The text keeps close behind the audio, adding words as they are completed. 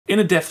In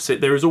a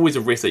deficit, there is always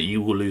a risk that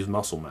you will lose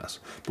muscle mass.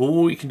 But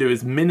what we can do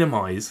is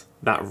minimize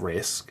that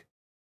risk.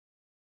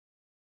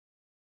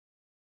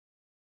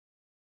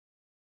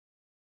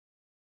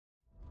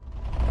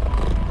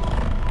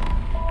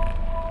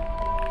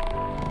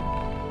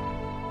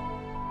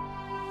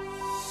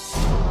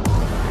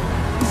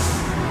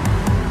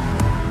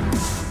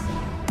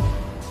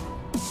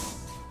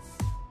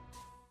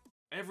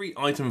 Every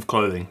item of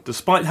clothing,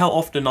 despite how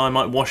often I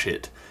might wash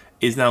it,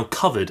 is now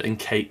covered and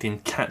caked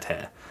in cat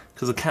hair.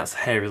 Because a cat's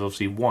hair is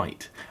obviously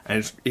white,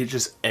 and it's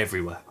just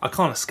everywhere. I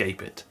can't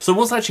escape it. So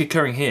what's actually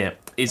occurring here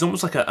is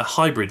almost like a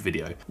hybrid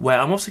video, where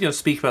I'm also going to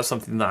speak about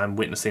something that I'm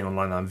witnessing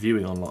online, that I'm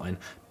viewing online,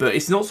 but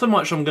it's not so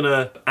much I'm going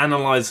to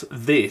analyse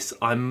this,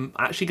 I'm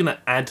actually going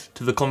to add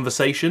to the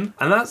conversation.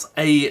 And that's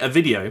a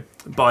video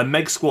by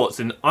MegSquats,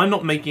 and I'm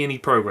not making any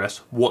progress,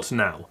 what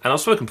now? And I've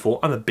spoken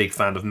before, I'm a big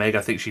fan of Meg.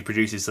 I think she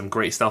produces some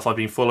great stuff. I've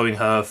been following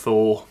her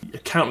for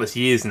countless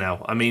years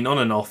now. I mean, on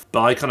and off,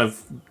 but I kind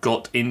of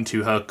got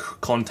into her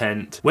content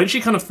when she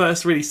kind of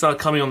first really started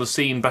coming on the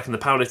scene back in the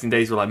powerlifting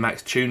days with like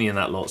Max Tooney and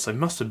that lot, so it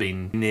must have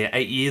been near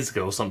 8 years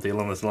ago or something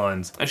along those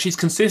lines. And she's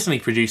consistently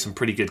produced some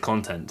pretty good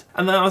content.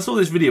 And then I saw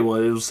this video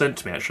where it was sent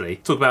to me actually,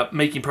 talk about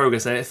making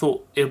progress, and I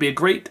thought it would be a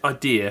great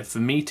idea for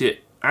me to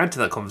add to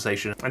that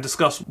conversation and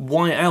discuss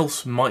why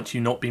else might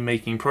you not be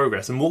making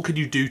progress and what could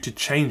you do to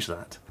change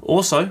that.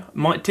 Also,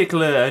 might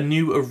tickle a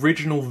new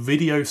original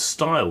video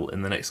style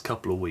in the next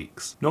couple of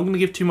weeks. Not going to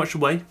give too much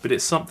away, but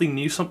it's something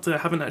new, something I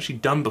haven't actually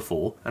done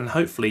before, and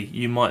hopefully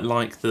you might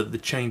like the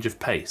change of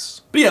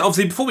pace. But yeah,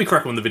 obviously before we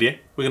crack on with the video,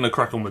 we're going to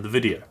crack on with the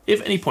video.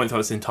 If at any point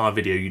throughout this entire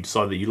video you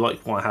decide that you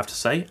like what I have to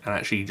say and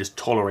actually just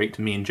tolerate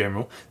me in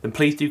general, then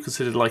please do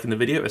consider liking the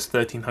video, as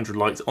 1300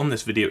 likes on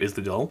this video is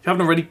the goal. If you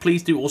haven't already,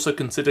 please do also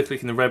consider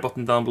clicking the red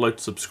button down below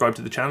to subscribe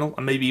to the channel,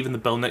 and maybe even the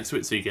bell next to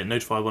it so you get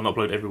notified when I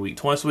upload every week,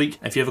 twice a week.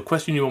 And if you have a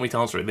question you want me to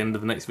answer at the end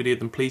of the next video,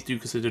 then please do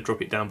consider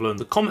drop it down below in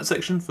the comment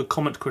section for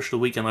comment question of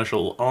the week, and I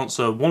shall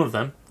answer one of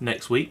them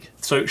next week.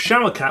 So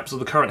shower caps are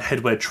the current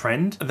headwear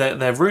trend.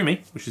 They're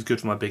roomy, which is good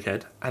for my big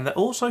head, and they're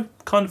also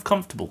kind of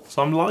comfortable.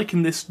 So I'm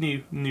liking this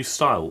new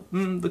style.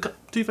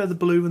 To be fair, the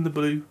blue and the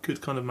blue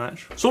could kind of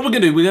match. So what we're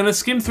going to do, we're going to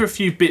skim through a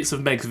few bits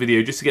of Meg's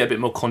video just to get a bit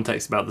more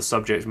context about the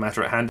subject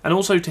matter at hand, and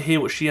also to hear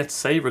what she had to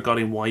say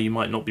regarding why you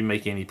might not be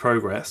making any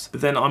progress.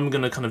 But then I'm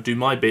going to kind of do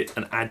my bit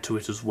and add to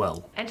it as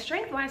well. And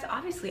strength-wise,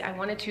 obviously, I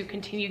wanted to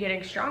continue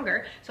getting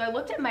stronger. So I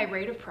looked at my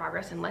rate of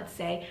progress, and let's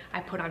say I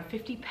put on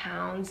 50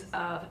 pounds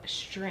of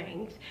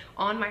strength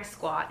on my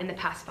squat in the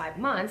past 5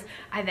 months.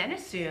 I then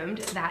assumed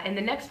that in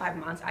the next 5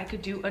 months, I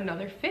could do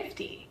another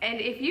 50. And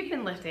if you've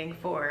been lifting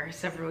for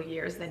several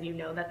years, then you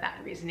know that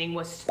reasoning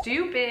was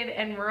stupid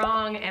and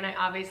wrong, and I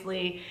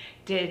obviously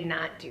did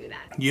not do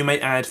that. You may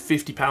add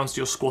 50 pounds to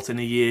your squat in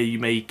a year, you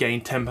may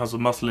gain 10 pounds of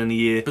muscle in a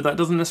year, but that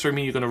doesn't necessarily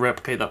mean you're going to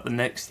replicate that the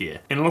next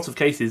year. In a lot of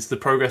cases, the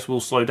progress will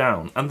slow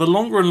down, and the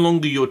longer and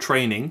longer you're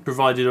training,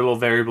 provided a lot of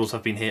variables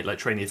have been hit, like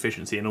training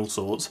efficiency and all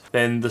sorts,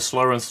 then the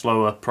slower and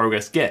slower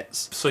progress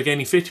gets. So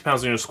gaining 50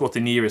 pounds on your squat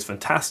in a year is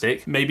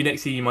fantastic. Maybe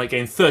next year you might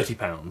gain 30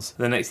 pounds,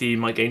 the next year you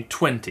might gain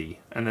 20,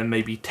 and then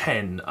maybe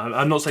 10.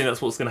 I'm not saying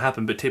that's what's going to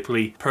happen, but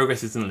typically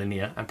progress isn't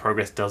linear, and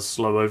progress does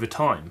slow over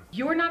time.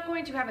 You're not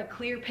going to have a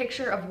clear picture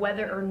of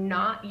whether or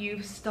not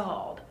you've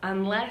stalled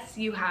unless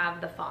you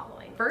have the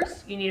following.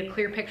 First, you need a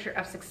clear picture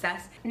of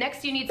success.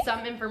 Next, you need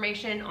some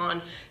information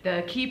on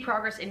the key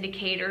progress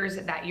indicators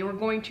that you're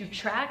going to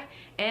track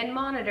and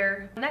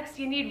monitor. Next,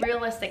 you need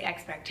realistic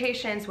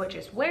expectations, which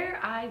is where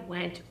I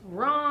went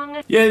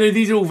wrong. Yeah, no,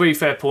 these are all very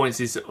fair points.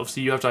 Is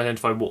obviously you have to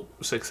identify what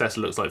success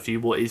looks like for you.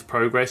 What is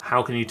progress?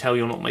 How can you tell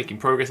you're not making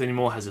progress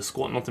anymore? Has the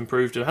squat not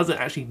improved? Or has it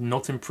actually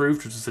not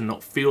improved? Or does it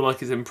not feel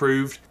like it's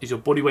improved? Is your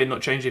body weight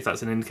not changing if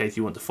that's an indicator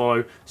you want to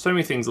follow? So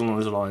many things along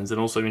those lines, and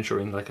also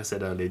ensuring, like I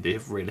said earlier, that you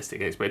have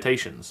realistic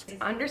expectations.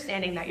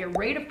 Understanding that your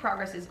rate of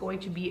progress is going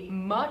to be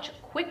much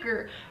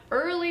quicker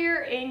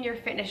earlier in your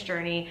fitness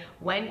journey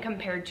when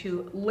compared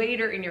to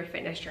later in your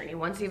fitness journey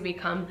once you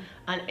become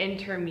an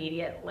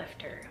intermediate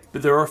lifter.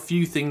 But there are a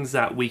few things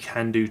that we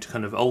can do to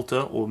kind of alter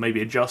or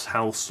maybe adjust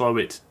how slow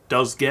it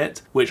does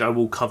get, which I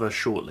will cover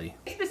shortly.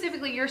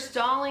 Specifically, you're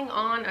stalling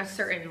on a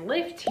certain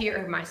lift.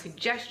 Here are my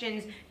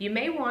suggestions. You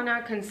may want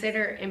to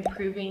consider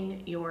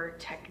improving your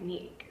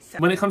technique. So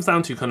when it comes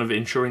down to kind of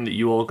ensuring that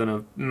you are going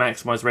to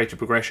maximize rate of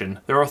progression,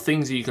 there are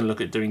things that you can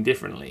look at doing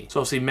differently. So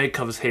obviously Meg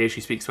covers here,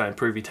 she speaks about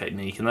improving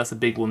technique, and that's a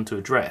big one to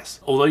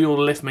address. Although your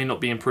lift may not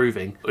be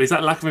improving, is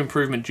that lack of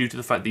improvement due to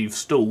the fact that you've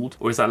stalled,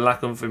 or is that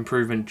lack of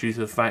improvement due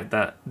to the fact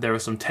that there are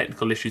some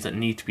technical issues that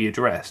need to be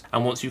addressed?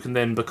 And once you can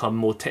then become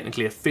more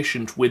technically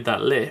efficient with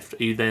that lift,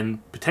 are you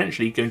then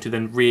potentially going to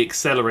then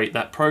re-excel accelerate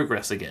that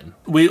progress again.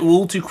 We're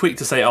all too quick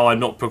to say, oh, I'm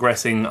not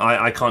progressing,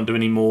 I can't do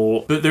any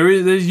more, but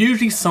there's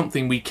usually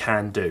something we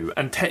can do,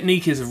 and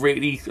technique is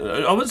really,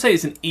 I wouldn't say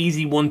it's an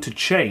easy one to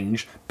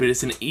change, but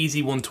it's an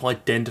easy one to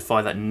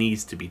identify that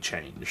needs to be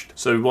changed.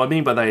 So what I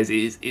mean by that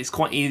is it's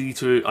quite easy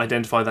to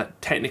identify that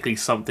technically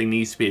something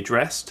needs to be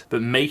addressed,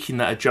 but making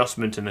that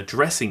adjustment and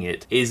addressing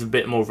it is a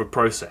bit more of a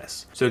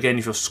process. So again,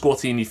 if you're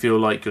squatting and you feel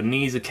like your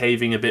knees are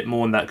caving a bit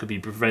more and that could be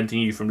preventing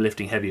you from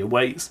lifting heavier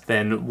weights,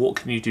 then what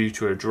can you do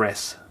to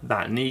address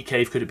that knee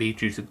cave? Could it be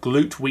due to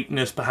glute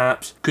weakness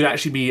perhaps? Could it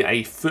actually be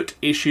a foot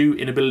issue,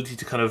 inability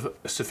to kind of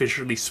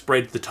sufficiently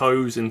spread the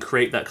toes and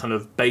create that kind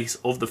of base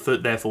of the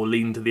foot, therefore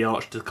leading to the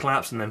arch to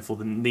collapse and then for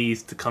the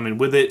knees to come in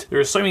with it? There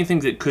are so many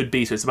things it could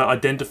be, so it's about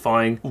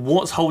identifying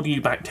what's holding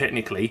you back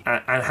technically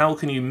and how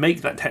can you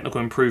make that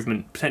technical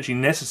improvement potentially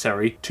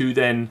necessary to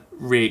then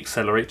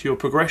re-accelerate your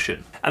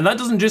progression. And that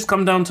doesn't just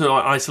come down to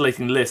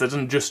isolating lifts, that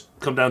doesn't just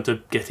come down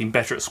to getting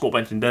better at squat,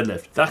 bench and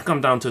deadlift. That can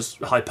come down to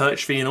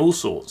hypertrophy and all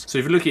sorts. So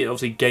if you look at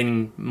obviously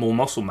gaining more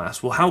muscle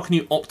mass, well, how can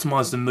you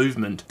optimize the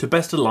movement to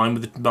best align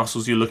with the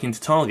muscles you're looking to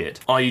target?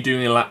 Are you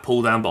doing a lat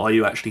pull down, but are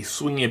you actually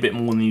swinging a bit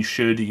more than you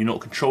should? Are you not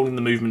controlling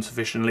the movement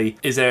sufficiently?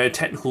 Is there a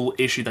technical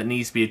issue that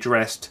needs to be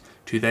addressed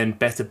to then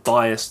better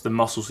bias the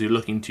muscles you're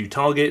looking to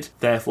target,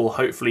 therefore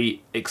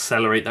hopefully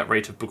accelerate that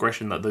rate of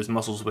progression that those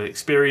muscles will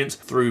experience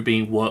through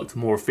being worked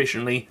more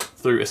efficiently,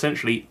 through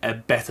essentially a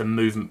better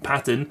movement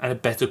pattern and a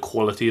better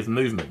quality of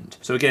movement.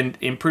 So again,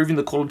 improving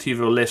the quality of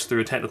your lifts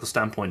through a technical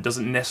standpoint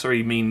doesn't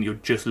necessarily mean you're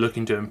just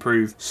looking to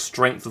improve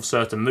strength of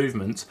certain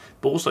movements,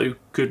 but also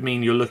could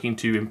mean you're looking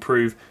to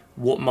improve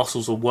what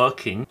muscles are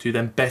working to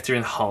then better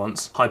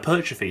enhance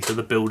hypertrophy, so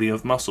the building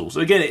of muscles. So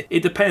again,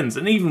 it depends,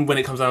 and even when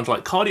it comes down to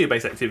like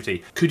cardio-based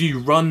activity, could you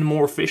run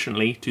more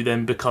efficiently to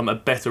then become a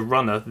better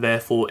runner,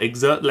 therefore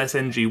exert less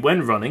energy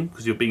when running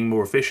because you're being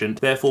more efficient,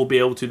 therefore be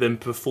able to then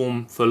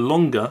perform for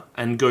longer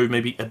and go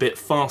maybe a bit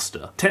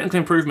faster? Technical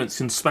improvements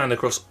can span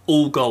across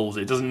all goals.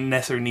 It doesn't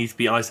necessarily need to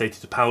be isolated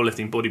to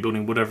powerlifting,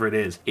 bodybuilding, whatever it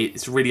is.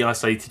 It's really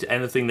isolated to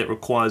anything that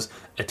requires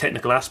a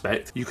technical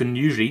aspect. You can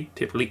usually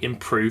typically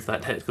improve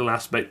that technical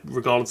aspect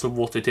regardless of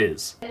what it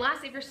is. And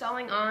lastly, if you're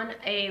stalling on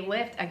a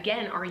lift,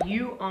 again, are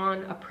you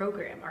on a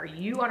program? Are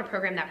you on a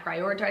program that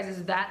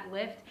prioritizes that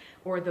lift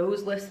or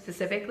those lifts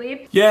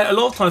specifically? Yeah, a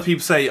lot of times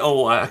people say,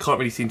 oh, I can't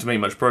really seem to make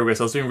much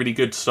progress. I was doing really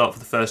good to start for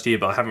the first year,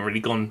 but I haven't really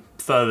gone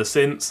further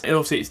since. And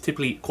obviously, it's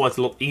typically quite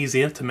a lot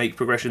easier to make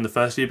progression the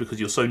first year because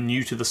you're so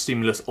new to the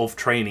stimulus of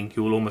training.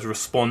 You will almost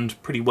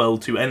respond pretty well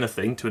to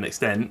anything to an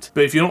extent.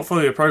 But if you're not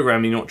following a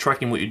program and you're not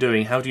tracking what you're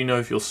doing, how do you know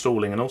if you're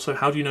stalling? And also,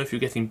 how do you know if you're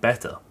getting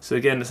better? So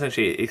again,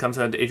 essentially, it comes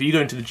down to if you go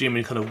into the gym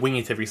and kind of wing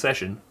it every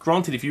session,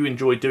 granted, if you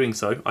enjoy doing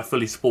so, I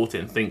fully support it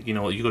and think, you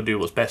know what, you've got to do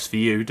what's best for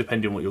you,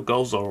 depending on what your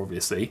goals are,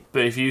 obviously.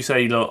 But if you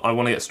say, look, I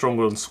want to get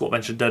stronger on squat,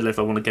 bench and deadlift,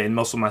 I want to gain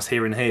muscle mass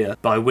here and here,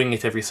 but I wing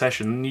it every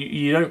session,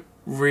 you don't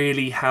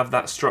really have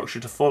that structure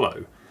to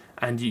follow.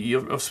 And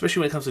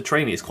especially when it comes to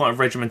training, it's quite a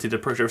regimented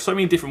approach. There are so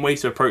many different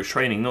ways to approach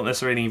training, not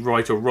necessarily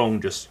right or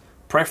wrong, just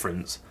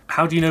preference.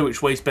 How do you know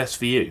which way's best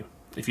for you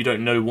if you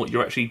don't know what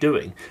you're actually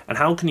doing? And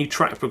how can you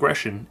track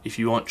progression if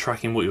you aren't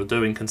tracking what you're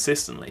doing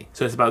consistently?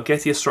 So it's about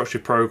getting a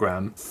structured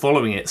program,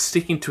 following it,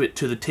 sticking to it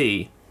to the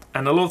T.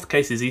 And a lot of the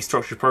cases, these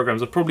structured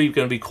programs are probably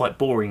going to be quite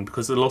boring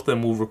because a lot of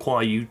them will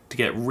require you to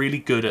get really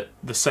good at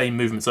the same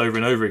movements over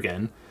and over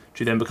again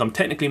to then become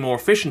technically more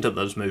efficient at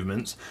those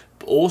movements,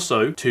 but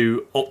also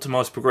to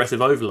optimize progressive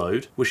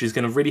overload, which is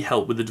going to really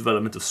help with the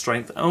development of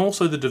strength and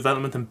also the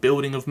development and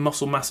building of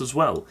muscle mass as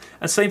well.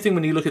 And same thing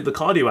when you look at the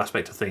cardio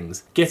aspect of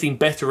things. Getting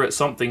better at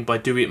something by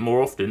doing it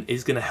more often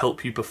is going to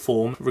help you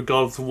perform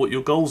regardless of what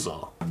your goals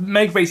are.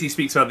 Meg basically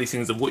speaks about these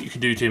things of what you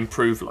can do to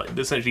improve, like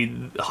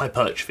essentially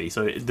hypertrophy,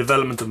 so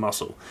development of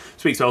muscle.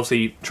 Speaks about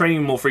obviously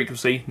training more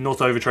frequency, not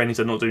overtraining,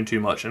 so not doing too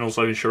much, and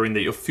also ensuring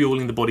that you're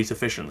fueling the body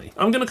sufficiently.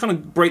 I'm going to kind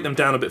of break them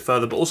down a bit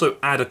further, but also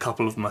add a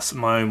couple of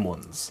my own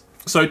ones.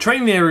 So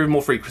training the area with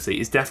more frequency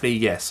is definitely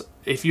yes.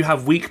 If you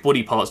have weak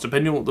body parts,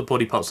 depending on what the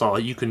body parts are,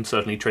 you can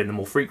certainly train them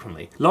more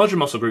frequently. Larger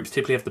muscle groups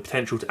typically have the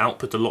potential to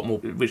output a lot more,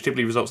 which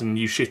typically results in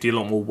you shifting a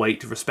lot more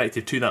weight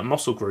respective to that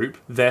muscle group.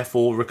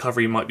 Therefore,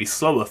 recovery might be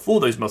slower for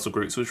those muscle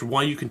groups, which is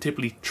why you can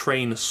typically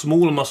train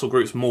smaller muscle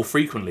groups more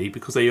frequently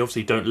because they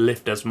obviously don't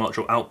lift as much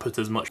or output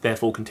as much,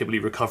 therefore can typically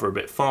recover a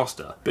bit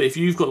faster. But if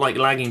you've got like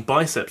lagging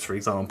biceps, for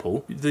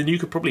example, then you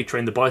could probably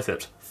train the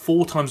biceps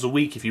 4 times a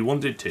week if you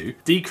wanted to,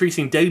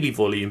 decreasing daily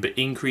volume but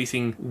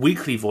increasing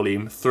weekly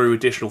volume through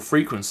additional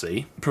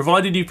frequency.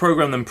 Provided you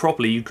program them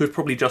properly, you could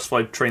probably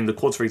justify training the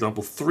quads, for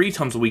example, 3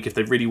 times a week if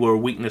they really were a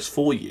weakness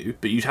for you,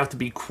 but you'd have to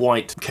be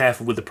quite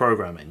careful with the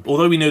programming.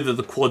 Although we know that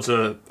the quads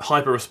are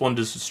hyper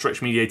responders to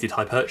stretch mediated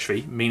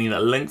hypertrophy, meaning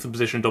that length and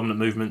position dominant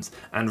movements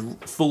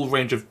and full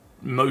range of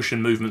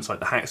motion movements like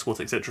the hack squat,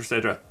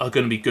 etc., are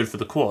going to be good for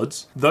the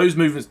quads, those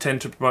movements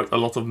tend to promote a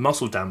lot of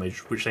muscle damage,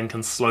 which then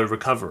can slow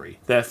recovery.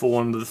 Therefore,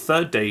 on the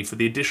third day, for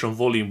the additional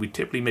volume, we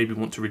typically maybe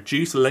want to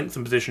reduce length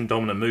and position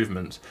dominant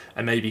movements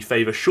and maybe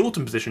favour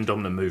shortened position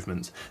dominant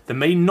movements that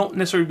may not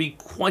necessarily be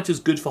quite as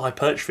good for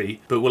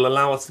hypertrophy, but will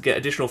allow us to get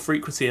additional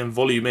frequency and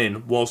volume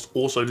in whilst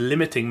also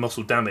limiting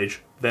muscle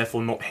damage,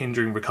 therefore not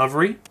hindering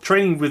recovery.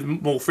 Training with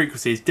more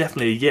frequency is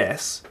definitely a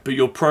yes, but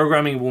your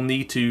programming will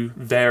need to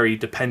vary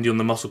depending on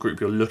the muscle group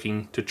you're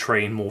looking to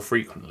train more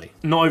frequently.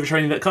 Not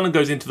overtraining, that kind of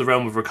goes into the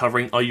realm of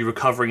recovering. Are you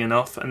recovering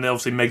enough? And then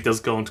obviously Meg does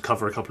go on to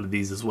cover a couple of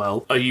these as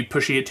well. Are you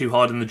pushing it too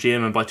hard in the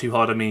gym? And by too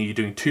hard I mean you're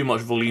doing too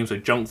much volume, so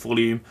junk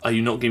volume. Are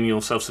you not giving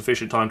yourself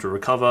sufficient time to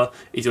recover?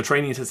 Is your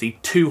training intensity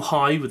too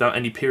high without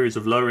any periods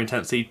of lower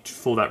intensity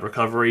for that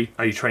recovery?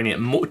 Are you training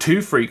it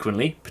too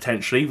frequently,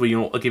 potentially, where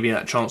you're not giving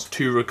that chance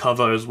to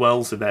recover as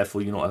well, so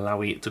therefore you're not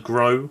allowing it to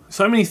grow?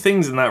 So many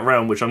things in that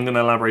realm, which I'm going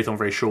to elaborate on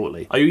very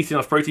shortly. Are you eating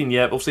enough protein?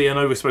 Yeah, obviously I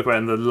know we spoke about it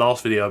in the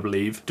last video, I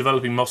believe.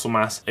 Developing muscle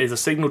mass is a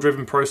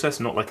signal-driven process,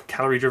 not like a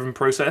calorie-driven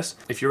process.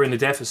 If you're in a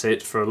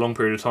deficit for a long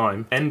period of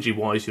time,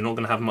 energy-wise, you're not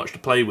going to have much to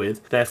play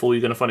with. Therefore,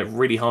 you're going to find it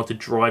really hard to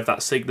drive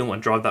that signal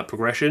and drive that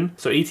progression.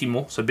 So eating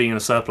more, so being in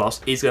a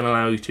surplus, is going to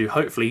allow you to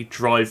hopefully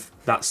drive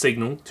that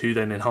signal to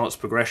then enhance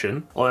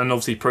progression. And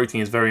obviously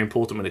protein is very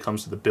important when it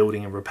comes to the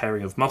building and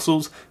repairing of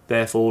muscles.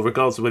 Therefore,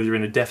 regardless of whether you're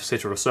in a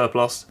deficit or a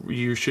surplus,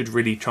 you should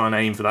really try and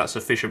aim for that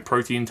sufficient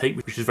protein intake,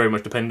 which is very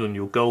much dependent on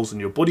your goals and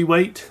your body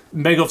weight.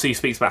 Meg obviously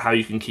speaks about how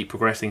you can keep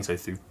progressing, so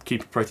through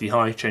keeping protein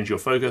high, change your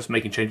focus,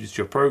 making changes to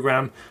your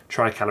program,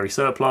 try a calorie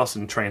surplus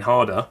and train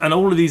harder. And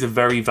all of these are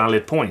very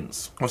valid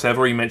points. Obviously I've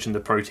already mentioned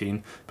the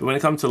protein, but when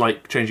it comes to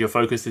like changing your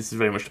focus, this is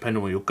very much dependent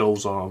on what your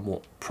goals are and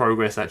what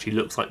progress actually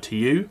looks like to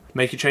you.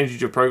 Make a change to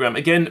your program.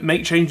 Again,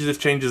 make changes if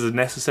changes are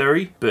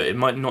necessary, but it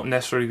might not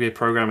necessarily be a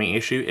programming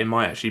issue. It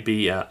might actually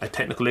be a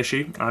technical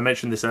issue. I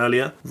mentioned this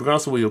earlier.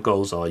 Regardless of what your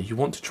goals are, you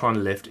want to try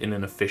and lift in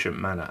an efficient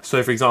manner.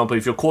 So for example,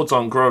 if your quads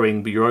aren't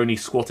growing, but you're only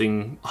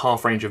squatting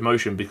half range of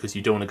motion because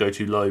you don't want to go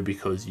too low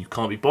because you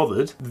can't be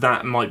bothered,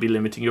 that might be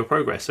limiting your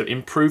progress. So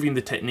improving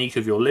the technique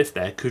of your lift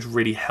there could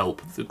really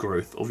help the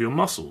growth of your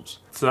muscles.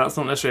 So that's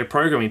not necessarily a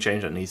programming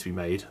change that needs to be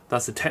made.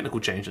 That's a technical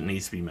change that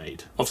needs to be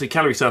made. Obviously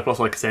calorie surplus,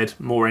 like I said,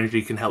 more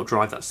energy can help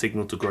drive that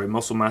signal to grow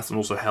muscle mass and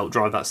also help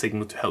drive that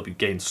signal to help you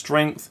gain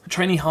strength.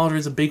 Training harder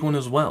is a big one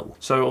as well.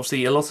 So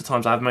obviously a lot of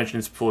times, I've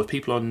mentioned this before,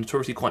 people are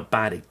notoriously quite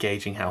bad at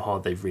gauging how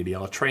hard they really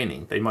are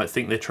training. They might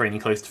think they're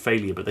training close to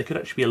failure, but they could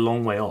actually be a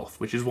long way off,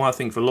 which is why I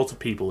think for a lot of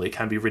people it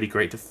can be really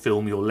great to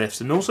film your lifts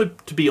and also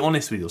to be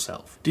honest with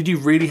yourself. Did you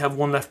really have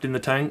one left in the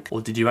tank,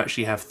 or did you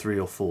actually have 3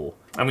 or 4?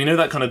 And we know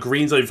that kind of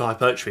green zone for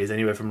hypertrophy is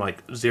anywhere from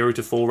like 0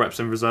 to 4 reps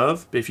in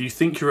reserve. But if you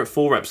think you're at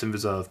 4 reps in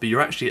reserve, but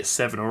you're actually at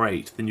 7 or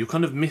 8, then you're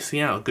kind of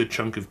missing out a good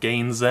chunk of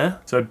gains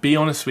there. So be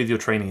honest with your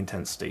training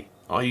intensity.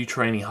 Are you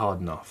training hard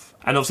enough?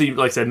 And obviously,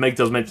 like I said, Meg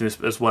does mention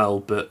this as well,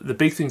 but the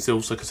big thing is to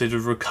also consider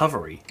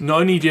recovery. Not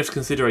only do you have to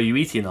consider, are you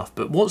eating enough,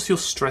 but what's your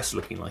stress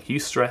looking like? Are you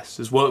stressed?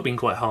 Has work been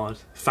quite hard?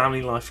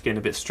 Family life getting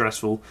a bit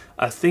stressful?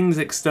 Are things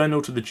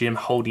external to the gym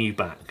holding you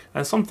back?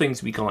 And some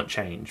things we can't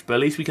change, but at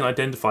least we can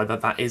identify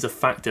that that is a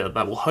factor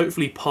that will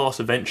hopefully pass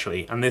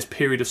eventually, and this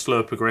period of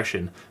slower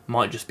progression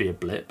might just be a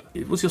blip.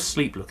 What's your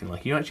sleep looking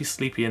like? Are you actually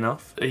sleepy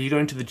enough? Are you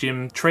going to the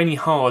gym training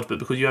hard, but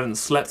because you haven't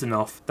slept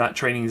enough, that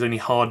training is only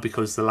hard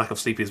because the lack of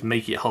sleep is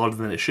making it harder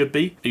than it should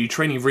be? Are you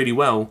training really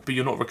well, but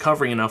you're not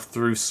recovering enough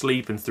through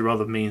sleep and through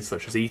other means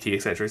such as eating,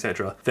 etc.,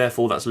 etc.?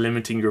 Therefore, that's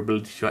limiting your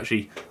ability to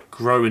actually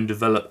grow and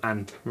develop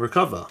and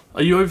recover.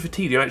 Are you over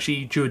fatigued? Are you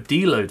actually due a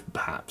deload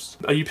perhaps?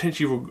 Are you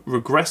potentially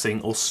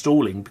regressing or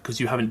stalling because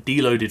you haven't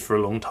deloaded for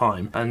a long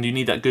time and you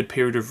need that good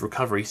period of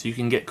recovery so you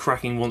can get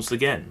cracking once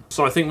again?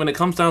 So I think when it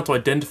comes down to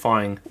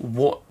identifying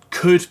what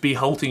could be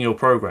halting your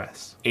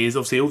progress is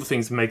obviously all the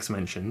things Meg's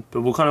mentioned,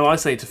 but we'll kind of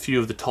isolate a few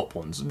of the top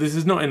ones. This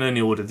is not in any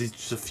order, these are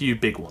just a few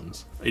big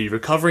ones. Are you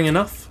recovering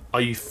enough?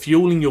 Are you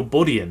fueling your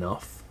body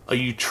enough? Are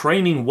you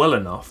training well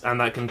enough? And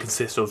that can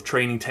consist of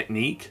training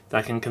technique,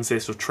 that can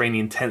consist of training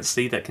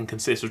intensity, that can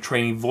consist of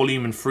training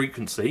volume and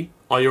frequency.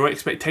 Are your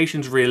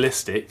expectations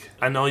realistic?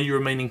 And are you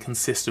remaining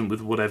consistent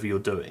with whatever you're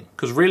doing?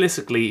 Because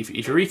realistically,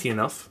 if you're eating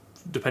enough,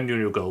 depending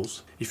on your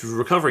goals, if you're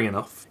recovering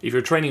enough, if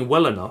you're training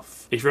well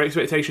enough, if your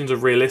expectations are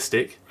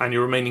realistic and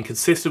you're remaining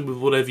consistent with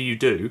whatever you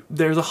do,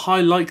 there is a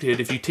high likelihood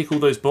if you tick all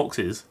those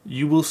boxes,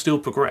 you will still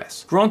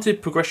progress.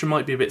 Granted, progression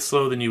might be a bit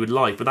slower than you would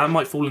like, but that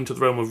might fall into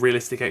the realm of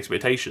realistic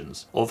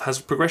expectations. Of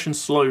has progression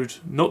slowed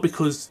not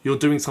because you're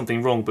doing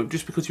something wrong, but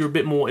just because you're a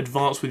bit more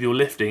advanced with your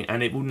lifting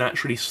and it will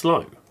naturally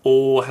slow?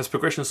 Or has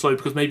progression slowed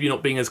because maybe you're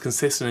not being as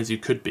consistent as you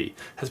could be?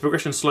 Has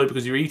progression slowed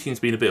because your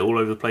eating's been a bit all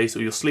over the place,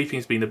 or your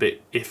sleeping's been a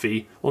bit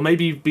iffy, or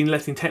maybe you've been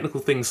letting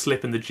technical things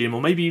slip in the gym,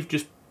 or maybe you've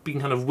just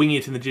been kind of winging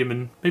it in the gym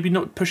and maybe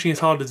not pushing as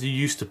hard as you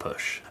used to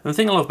push. And the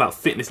thing I love about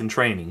fitness and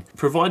training,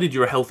 provided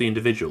you're a healthy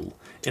individual,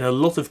 in a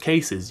lot of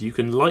cases you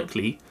can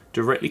likely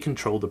directly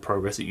control the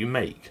progress that you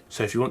make.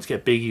 So if you want to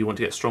get bigger, you want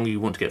to get stronger, you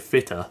want to get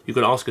fitter, you've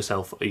got to ask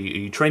yourself, are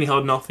you training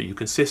hard enough? Are you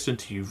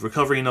consistent? Are you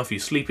recovering enough? Are you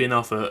sleeping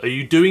enough? Are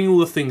you doing all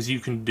the things you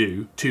can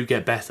do to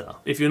get better?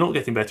 If you're not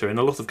getting better, in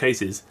a lot of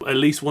cases, at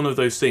least one of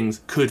those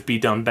things could be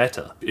done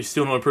better. If you're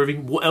still not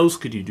improving, what else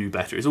could you do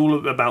better? It's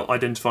all about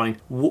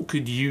identifying what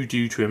could you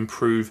do to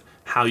improve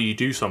how you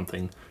do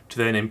something, to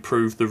then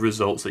improve the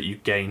results that you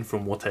gain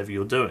from whatever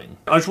you're doing.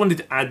 I just wanted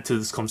to add to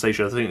this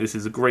conversation. I think this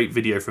is a great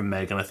video from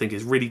Meg, and I think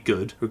it's really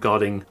good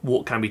regarding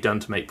what can be done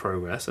to make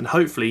progress. And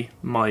hopefully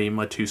my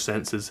 2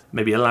 cents has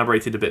maybe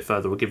elaborated a bit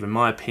further or given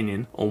my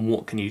opinion on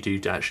what can you do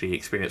to actually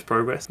experience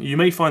progress. You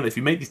may find that if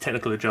you make these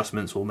technical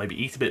adjustments or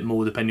maybe eat a bit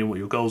more depending on what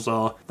your goals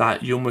are,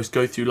 that you almost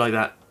go through like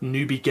that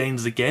newbie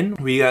gains again.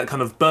 We that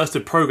kind of burst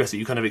of progress that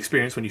you kind of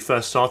experienced when you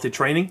first started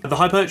training. The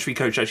hypertrophy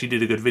coach actually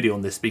did a good video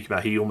on this, speaking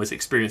about he almost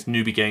experienced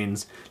newbie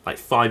gains like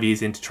 5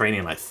 years into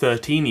training, like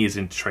 13 years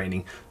into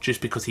training, just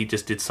because he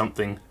just did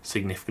something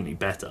significantly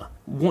better.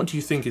 What do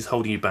you think is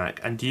holding you back?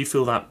 And do you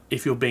feel that,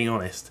 if you're being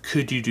honest,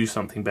 could you do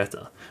something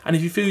better? And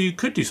if you feel you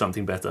could do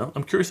something better,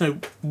 I'm curious to know,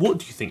 what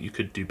do you think you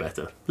could do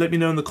better? Let me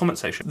know in the comment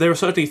section. There are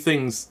certainly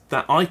things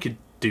that I could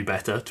do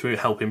better to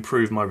help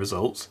improve my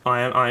results.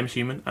 I am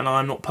human and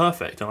I'm not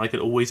perfect, and I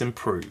could always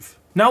improve.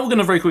 Now we're going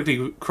to very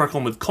quickly crack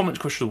on with comment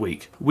question of the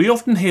week. We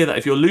often hear that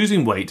if you're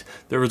losing weight,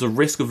 there is a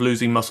risk of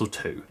losing muscle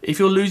too. If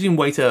you're losing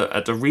weight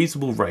at a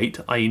reasonable rate,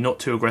 i.e. not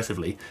too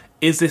aggressively,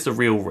 is this a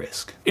real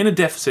risk? In a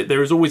deficit,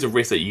 there is always a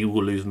risk that you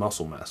will lose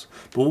muscle mass.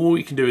 But what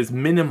we can do is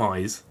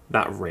minimize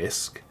that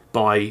risk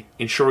by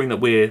ensuring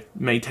that we're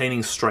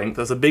maintaining strength.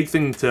 That's a big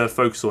thing to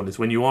focus on, is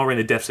when you are in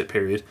a deficit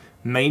period,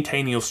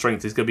 maintaining your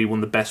strength is going to be one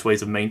of the best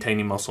ways of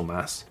maintaining muscle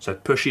mass. So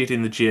pushing it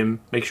in the gym,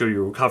 make sure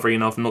you're recovering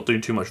enough, not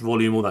doing too much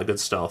volume, all that good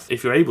stuff.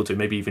 If you're able to,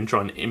 maybe even try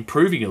and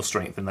improving your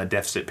strength in that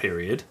deficit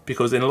period,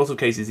 because in a lot of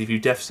cases, if you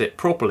deficit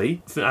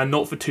properly and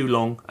not for too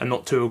long and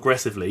not too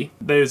aggressively,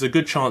 there's a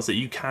good chance that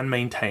you can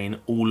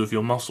maintain all of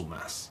your muscle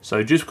mass.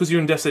 So just because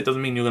you're in deficit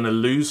doesn't mean you're going to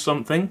lose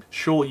something.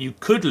 Sure, you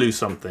could lose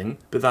something,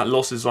 but that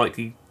loss is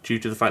likely due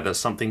to the fact that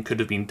something could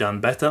have been done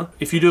better.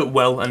 If you do it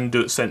well and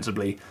do it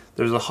sensibly,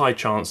 there's a high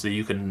chance that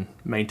you can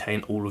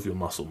maintain all of your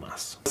muscle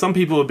mass. Some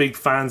people are big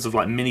fans of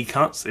like mini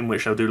cuts, in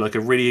which they'll do like a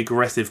really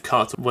aggressive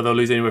cut where they'll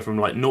lose anywhere from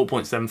like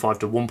 0.75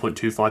 to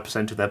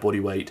 1.25% of their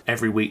body weight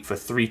every week for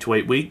 3 to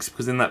 8 weeks,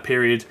 because in that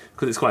period,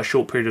 because it's quite a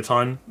short period of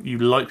time, you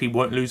likely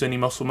won't lose any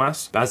muscle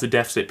mass. But as the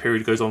deficit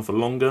period goes on for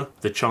longer,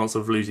 the chance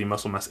of losing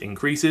muscle mass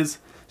increases.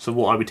 So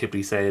what I would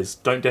typically say is,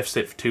 don't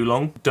deficit for too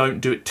long,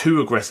 don't do it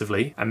too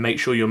aggressively, and make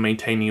sure you're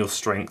maintaining your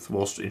strength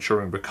whilst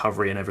ensuring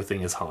recovery and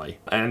everything is high.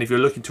 And if you're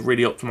looking to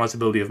really optimize the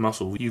ability of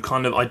muscle, you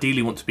kind of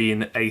ideally want to be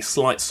in a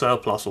slight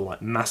surplus or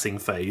like massing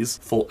phase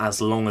for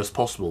as long as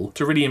possible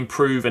to really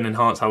improve and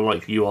enhance how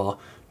likely you are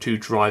to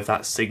drive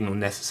that signal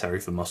necessary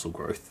for muscle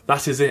growth.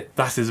 That is it.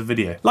 That is a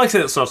video. Like I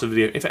said at the start of the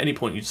video, if at any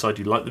point you decide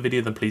you like the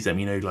video, then please let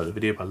me know you like the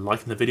video by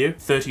liking the video.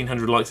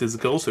 1,300 likes is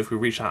the goal, so if we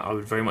reach that, I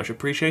would very much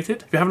appreciate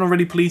it. If you haven't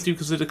already, please do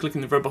consider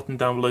clicking the red button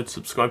down below to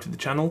subscribe to the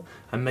channel,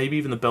 and maybe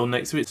even the bell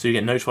next to it so you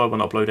get notified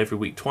when I upload every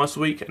week, twice a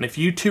week. And if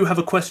you too have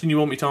a question you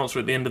want me to answer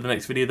at the end of the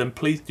next video, then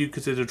please do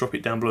consider drop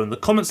it down below in the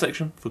comment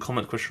section for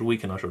comment question of the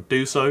week, and I shall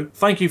do so.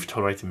 Thank you for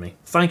tolerating me.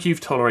 Thank you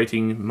for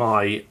tolerating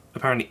my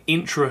apparently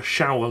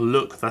intra-shower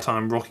look that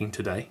I'm rocking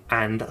today,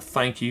 and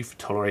thank you for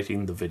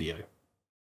tolerating the video.